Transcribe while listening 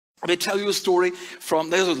me tell you a story from,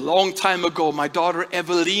 this was a long time ago. My daughter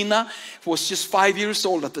Evelina was just 5 years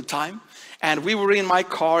old at the time. And we were in my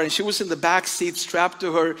car and she was in the back seat strapped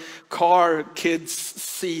to her car kid's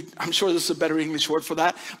seat. I'm sure there's a better English word for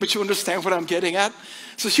that, but you understand what I'm getting at.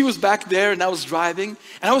 So she was back there and I was driving.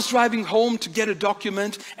 And I was driving home to get a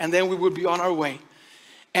document and then we would be on our way.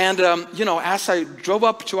 And you know, as I drove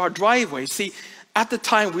up to our driveway, see, at the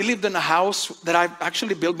time we lived in a house that I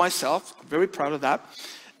actually built myself. I'm very proud of that.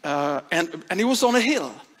 And it was on a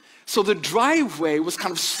hill. So the driveway was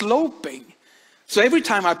kind of sloping. So every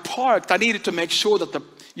time I parked, I needed to make sure that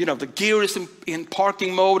the gear is in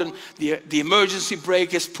parking mode and the emergency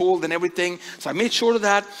brake is pulled and everything. So I made sure of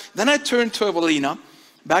that. Then I turned to Evelina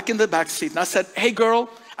back in the back seat and I said, hey girl,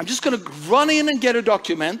 I'm just going to run in and get a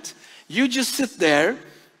document. You just sit there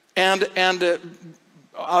and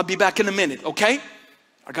I'll be back in a minute, okay?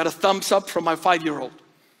 I got a thumbs up from my 5-year-old.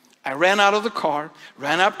 I ran out of the car,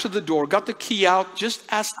 ran up to the door, got the key out. Just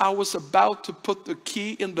as I was about to put the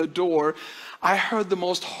key in the door, I heard the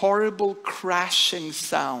most horrible crashing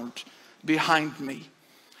sound behind me.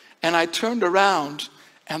 And I turned around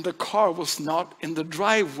and the car was not in the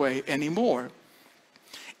driveway anymore.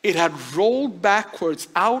 It had rolled backwards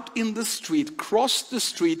out in the street, crossed the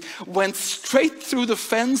street, went straight through the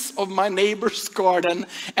fence of my neighbor's garden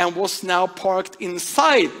and was now parked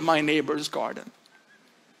inside my neighbor's garden.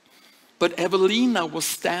 But Evelina was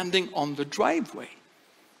standing on the driveway,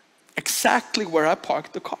 exactly where I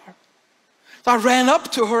parked the car. So I ran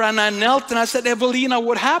up to her and I knelt and I said, Evelina,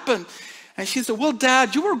 what happened? And she said, well,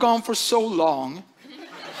 Dad, you were gone for so long.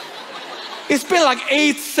 It's been like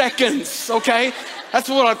 8 seconds, okay? That's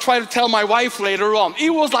what I try to tell my wife later on.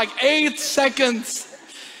 It was like 8 seconds.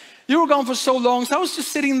 You were gone for so long. So I was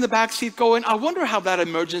just sitting in the back seat going, I wonder how that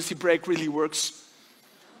emergency brake really works.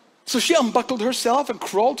 So she unbuckled herself and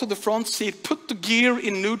crawled to the front seat, put the gear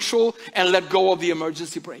in neutral and let go of the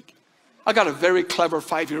emergency brake. I got a very clever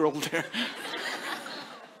 5-year-old there.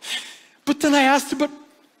 But then I asked her,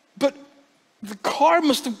 but the car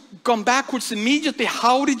must have gone backwards immediately.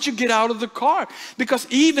 How did you get out of the car? Because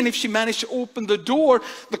even if she managed to open the door,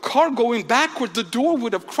 the car going backward, the door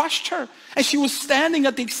would have crushed her. And she was standing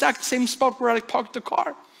at the exact same spot where I parked the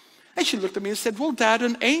car. And she looked at me and said, well, Dad,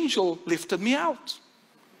 an angel lifted me out.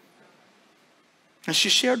 And she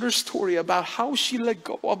shared her story about how she let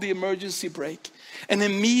go of the emergency brake. And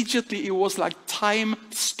immediately it was like time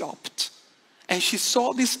stopped. And she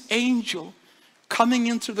saw this angel coming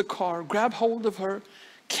into the car, grab hold of her,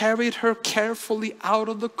 carried her carefully out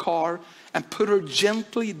of the car and put her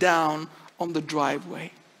gently down on the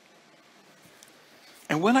driveway.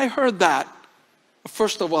 And when I heard that,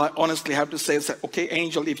 first of all, I honestly have to say, okay,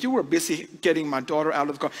 angel, if you were busy getting my daughter out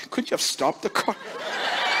of the car, could you have stopped the car?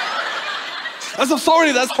 I'm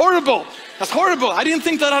sorry, that's horrible. That's horrible. I didn't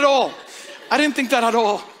think that at all. I didn't think that at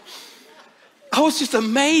all. I was just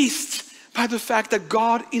amazed by the fact that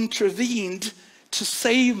God intervened to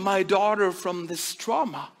save my daughter from this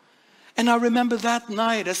trauma. And I remember that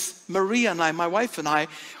night as Maria and I, my wife and I,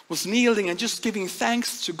 was kneeling and just giving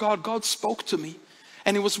thanks to God. God spoke to me.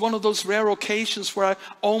 And it was one of those rare occasions where I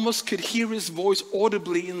almost could hear his voice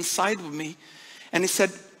audibly inside of me. And he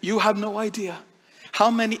said, you have no idea how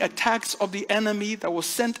many attacks of the enemy that was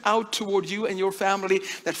sent out toward you and your family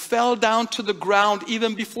that fell down to the ground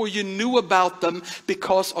even before you knew about them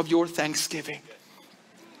because of your thanksgiving.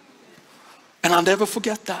 And I'll never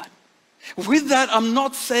forget that. With that, I'm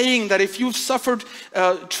not saying that if you've suffered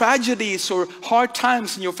tragedies or hard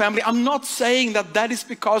times in your family, I'm not saying that that is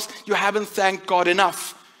because you haven't thanked God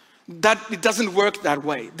enough. That it doesn't work that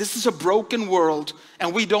way. This is a broken world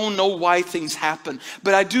and we don't know why things happen.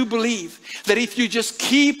 But I do believe that if you just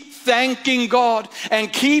keep thanking God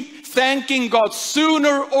and keep thanking God,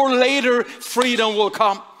 sooner or later freedom will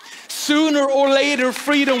come. Sooner or later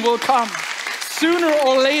freedom will come. Sooner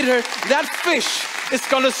or later that fish is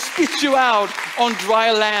going to spit you out on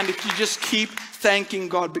dry land if you just keep thanking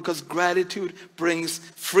God, because gratitude brings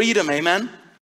freedom. Amen.